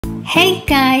Hey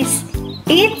guys,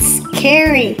 it's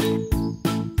Carrie.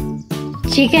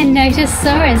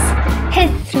 Dinosaurs had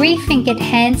three-fingered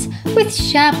hands with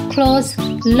sharp claws,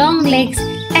 long legs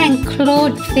and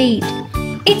clawed feet.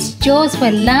 Its jaws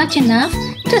were large enough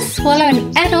to swallow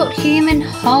an adult human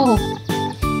whole.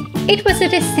 It was a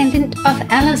descendant of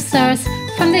Allosaurus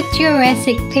from the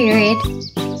Jurassic period.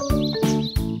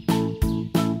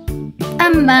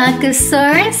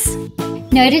 Amagosaurus.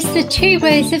 Notice the two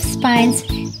rows of spines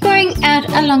growing out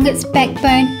along its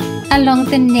backbone along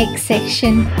the neck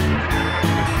section.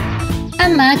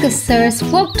 Amagosaurus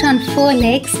walked on four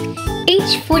legs.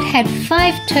 Each foot had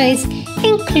 5 toes,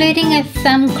 including a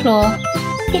thumb claw.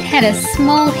 It had a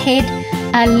small head,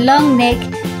 a long neck,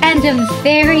 and a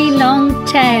very long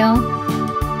tail.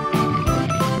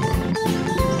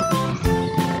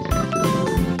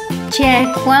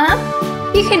 Jaguar.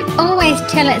 You can always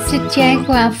tell it's a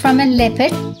jaguar from a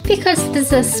leopard because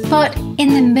there's a spot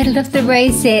in the middle of the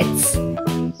rosettes.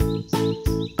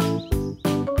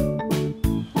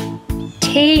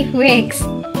 T-Rex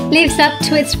lives up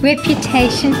to its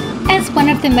reputation as one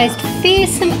of the most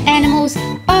fearsome animals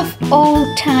of all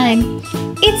time.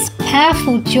 Its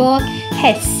powerful jaw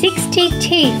had 60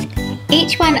 teeth,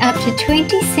 each one up to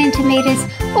 20 centimeters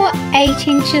or 8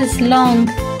 inches long.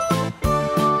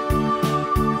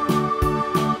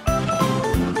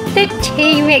 The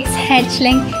T-Rex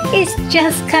hatchling is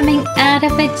just coming out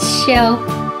of its shell.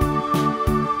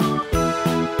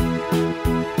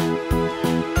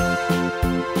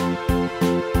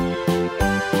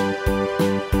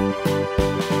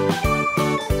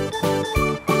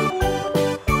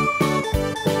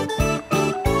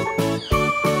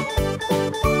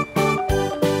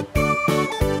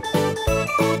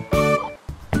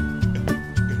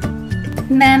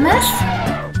 Mammoth.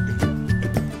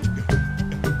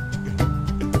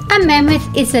 A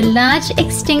mammoth is a large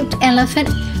extinct elephant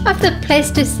of the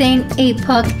Pleistocene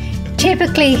epoch,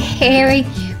 typically hairy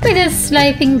with a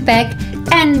sloping back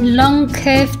and long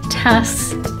curved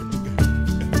tusks.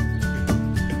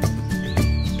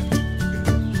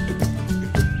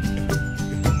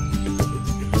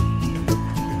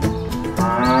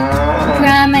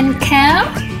 Brahman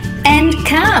cow and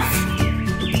calf.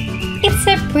 It's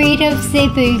a breed of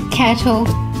zebu cattle.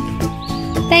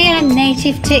 They are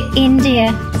native to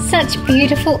India. Such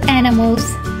beautiful animals.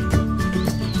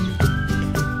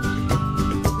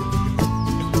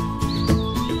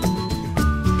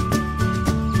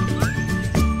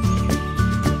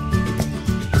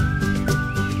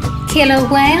 Killer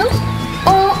whale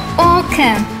or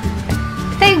orca.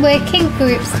 They work in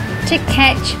groups to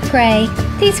catch prey.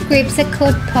 These groups are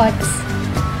called pods.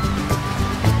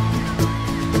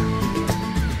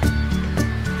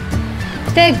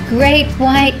 The great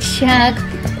white shark,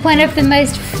 one of the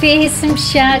most fearsome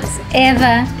sharks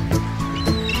ever.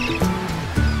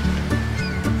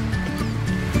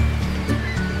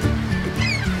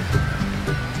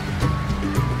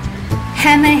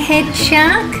 Hammerhead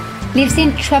shark lives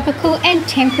in tropical and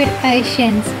temperate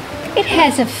oceans. It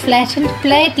has a flattened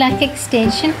blade-like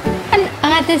extension on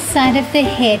either side of the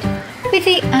head, with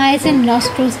the eyes and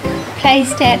nostrils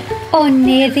placed at or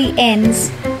near the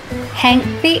ends. Hank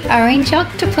the orange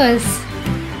octopus.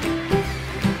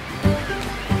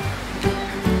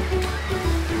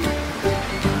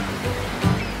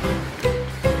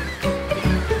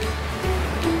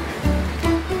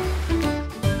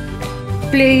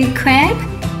 Blue crab.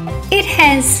 It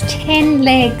has 10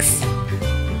 legs.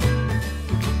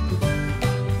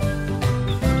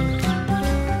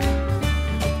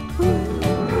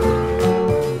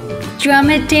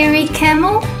 Dromedary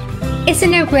camel is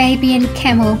an Arabian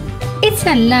camel. It's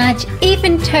a large,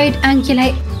 even-toed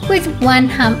ungulate with one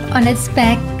hump on its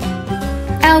back.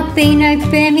 Albino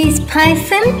Burmese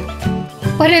python.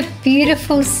 What a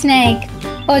beautiful snake,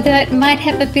 although it might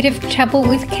have a bit of trouble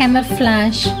with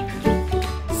camouflage.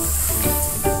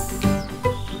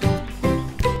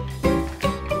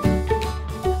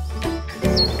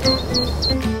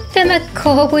 The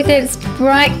macaw with its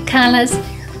bright colours,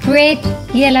 red,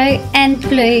 yellow and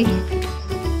blue.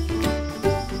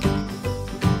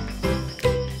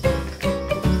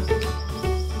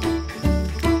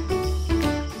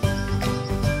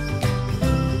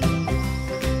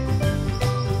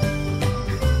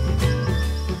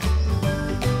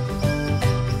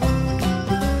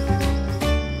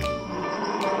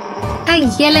 A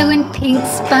yellow and pink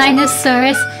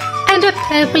Spinosaurus and a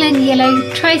purple and yellow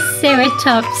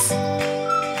Triceratops.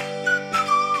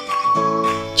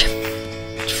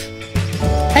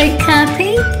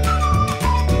 Okapi.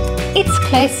 Its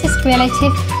closest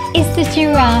relative is the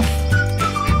giraffe.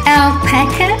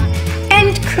 Alpaca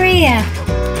and cria.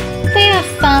 They are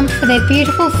farmed for their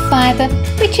beautiful fibre,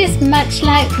 which is much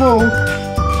like wool.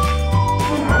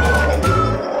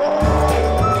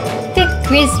 The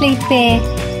grizzly bear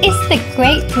is the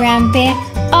great brown bear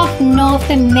of North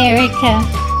America.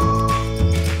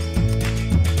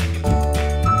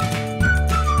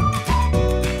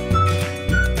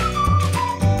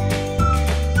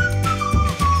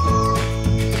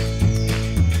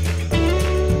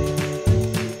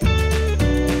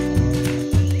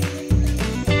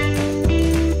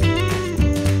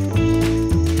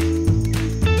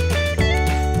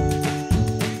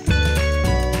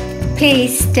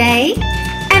 Please stay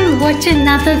and watch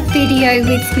another video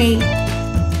with me.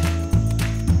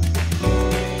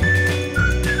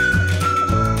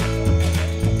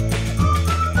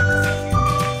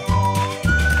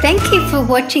 Thank you for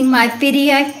watching my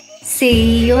video.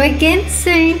 See you again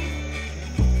soon.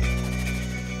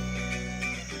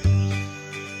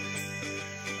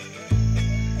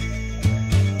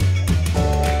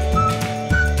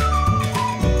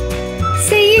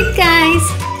 See you guys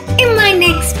in my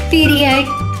next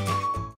video.